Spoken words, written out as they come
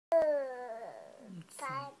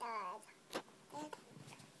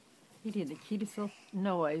He did the cutest little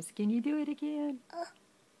noise. Can you do it again?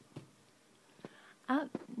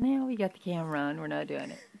 Now we got the camera on. We're not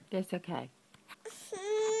doing it. That's okay.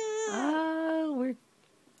 Oh,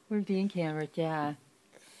 we're being camera, yeah.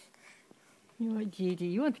 You want Gigi?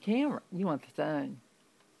 You want the camera? You want the phone?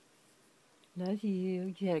 Love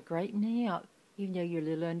you. You had a great nap, even though you're a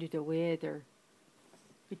little under the weather.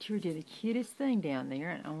 But you were doing the cutest thing down there,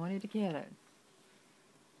 and I wanted to get it.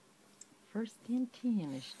 First and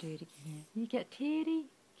 10. Let's do it again. You got Teddy?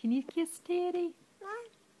 Can you kiss Teddy?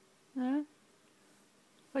 No?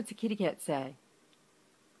 What's a kitty cat say?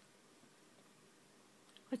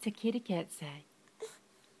 What's a kitty cat say?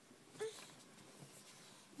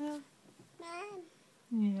 Well,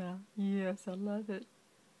 yeah, yes, I love it.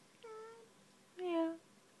 Yeah,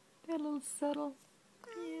 that little subtle.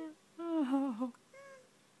 Yeah. Oh.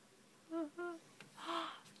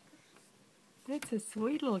 That's a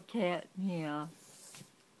sweet little cat meow.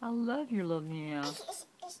 I love your little meow.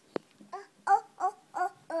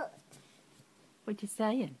 What you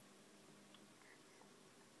saying?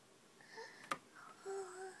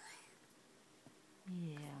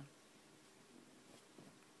 Yeah.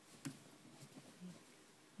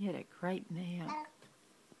 You had a great meow.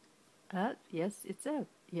 Up? Yes, it's up.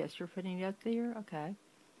 Yes, you're putting it up there? Okay.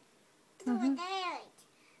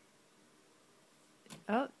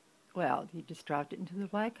 Oh, well, you just dropped it into the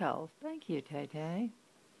black hole. Thank you, Tater.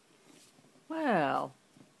 Well,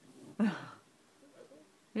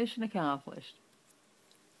 mission accomplished.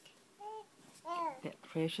 That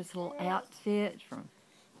precious little outfit from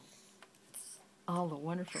all the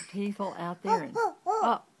wonderful people out there. And,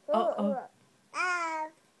 oh.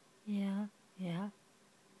 Yeah. Yeah.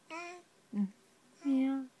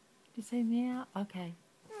 Did you say meow? Okay.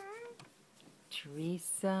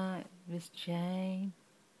 Teresa, Miss Jane.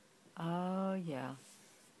 Oh, yeah.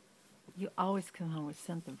 You always come home with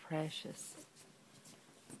something precious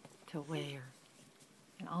to wear.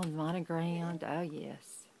 And all monogrammed. Oh,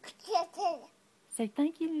 yes. Say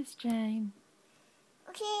thank you, Miss Jane.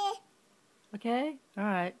 Okay. Okay? All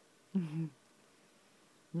right.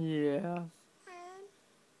 Yeah.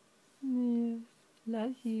 Yes.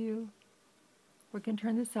 Love you. We're going to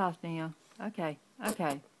turn this off now. Okay.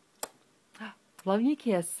 Okay. Love you,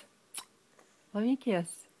 kiss. Love you,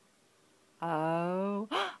 kiss. Oh,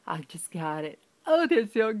 I just got it. Oh,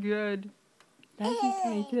 that's so good. Love you,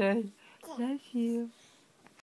 Tater. Love you.